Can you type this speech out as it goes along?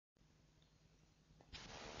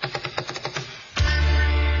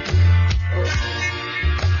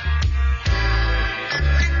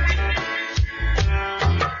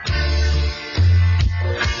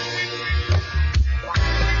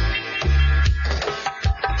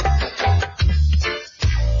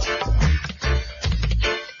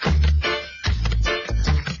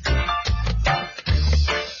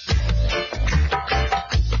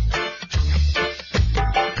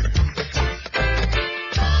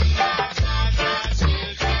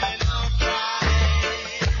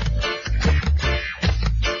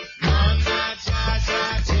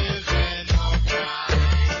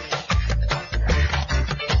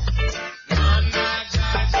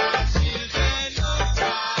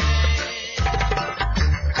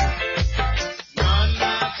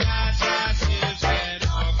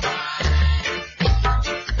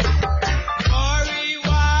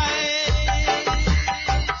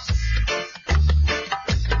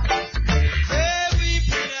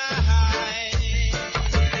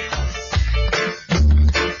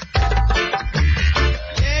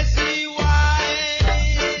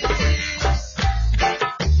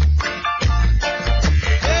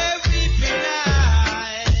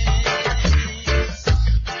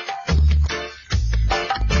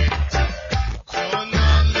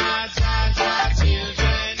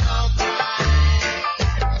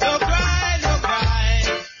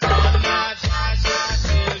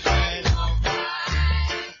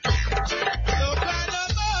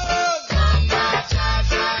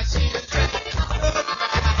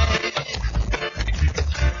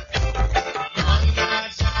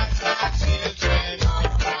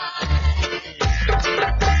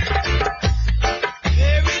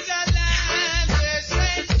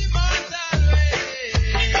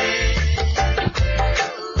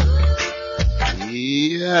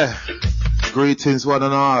Greetings one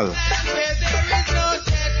and all.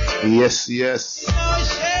 Yes, yes.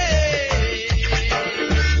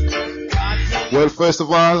 Well, first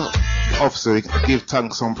of all, obviously, give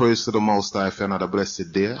thanks and praise to the Most High for another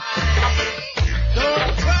blessed day.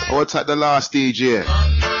 I would take the last DJ.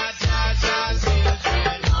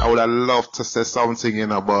 I would have loved to say something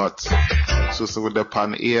in about just with the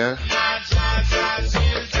pan ear.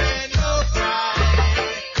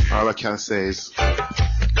 All I can say is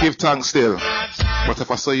give thanks still. But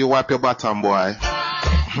if I saw you wipe your bottom, boy,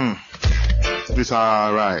 it's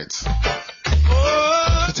alright.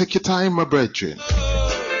 Take your time, my brethren.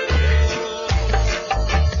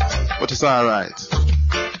 But it's alright.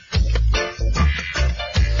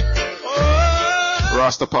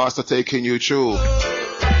 RASTA PARSTA taking you through.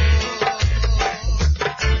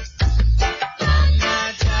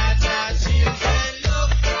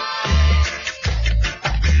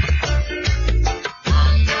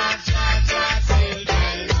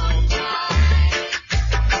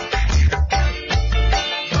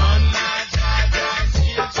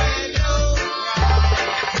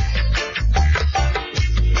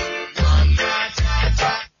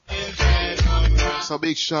 So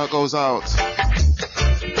big shout goes out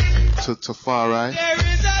to Tafari.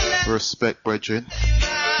 Respect, brethren.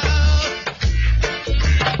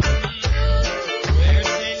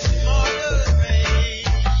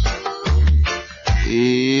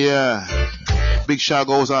 Yeah. Big shout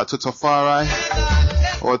goes out to Tafari.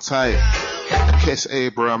 All tight. Kiss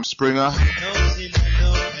Abraham Springer.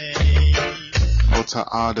 Out to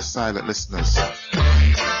all the silent listeners.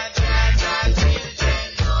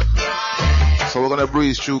 So we're going to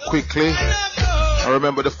breeze through quickly. And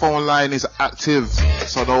remember, the phone line is active,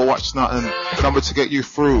 so don't watch nothing. Number to get you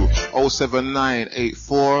through,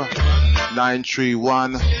 07984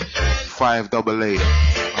 931 588.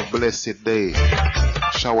 A blessed day.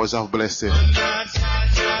 Showers of blessing.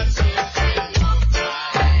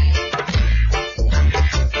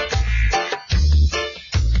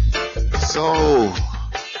 So,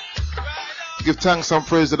 give thanks and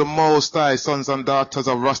praise to the Most High, sons and daughters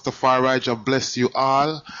of Rastafari. I bless you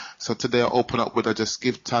all. So today I open up with I just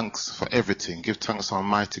give thanks for everything. Give thanks to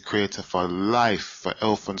Almighty Creator for life, for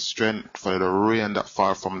health and strength, for the rain that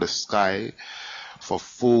fall from the sky, for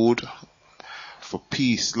food, for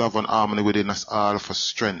peace, love and harmony within us all, for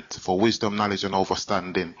strength, for wisdom, knowledge and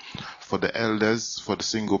understanding, for the elders, for the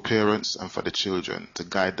single parents and for the children, to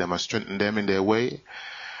guide them and strengthen them in their way.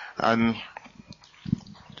 And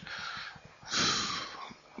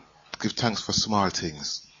give thanks for small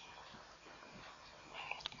things.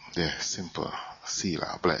 Yeah, simple.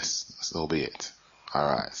 Selah, bless. So be it.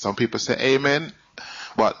 Alright. Some people say amen,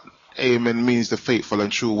 but amen means the faithful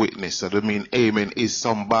and true witness. So they mean amen is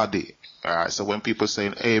somebody. Alright. So when people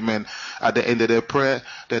saying amen at the end of their prayer,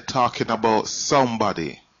 they're talking about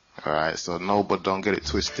somebody. Alright. So no, but don't get it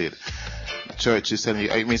twisted. The church is telling you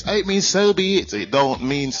it means so be it. It don't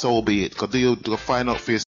mean so be it. Because you'll find out for yourself.